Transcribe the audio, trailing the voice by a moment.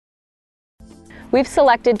We've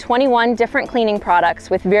selected 21 different cleaning products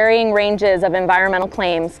with varying ranges of environmental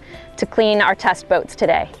claims to clean our test boats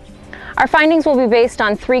today. Our findings will be based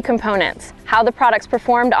on 3 components: how the products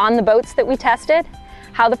performed on the boats that we tested,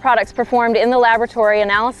 how the products performed in the laboratory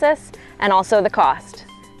analysis, and also the cost.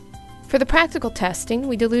 For the practical testing,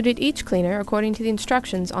 we diluted each cleaner according to the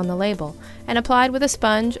instructions on the label and applied with a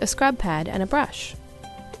sponge, a scrub pad, and a brush.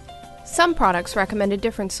 Some products recommended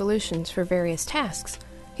different solutions for various tasks.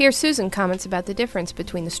 Here Susan comments about the difference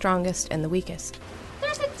between the strongest and the weakest.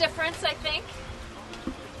 There's a difference, I think.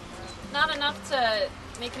 Not enough to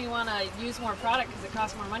make me want to use more product because it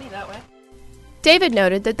costs more money that way. David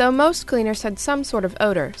noted that though most cleaners had some sort of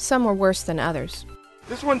odor, some were worse than others.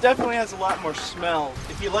 This one definitely has a lot more smell.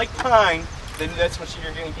 If you like pine, then that's what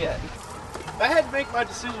you're going to get. If I had to make my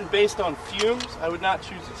decision based on fumes, I would not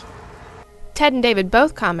choose this one. Ted and David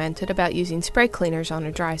both commented about using spray cleaners on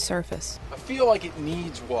a dry surface. I feel like it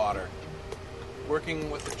needs water.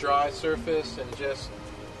 Working with a dry surface and just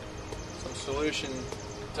some solution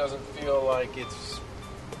doesn't feel like it's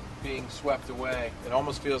being swept away. It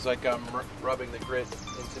almost feels like I'm rubbing the grit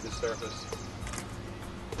into the surface.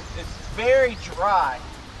 It's very dry,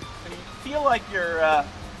 and you feel like you're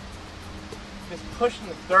just pushing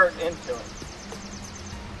the dirt into it.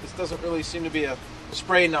 This doesn't really seem to be a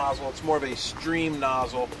spray nozzle, it's more of a stream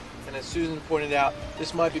nozzle, and as Susan pointed out,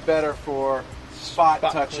 this might be better for spot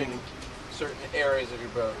touching certain areas of your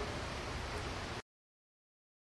boat.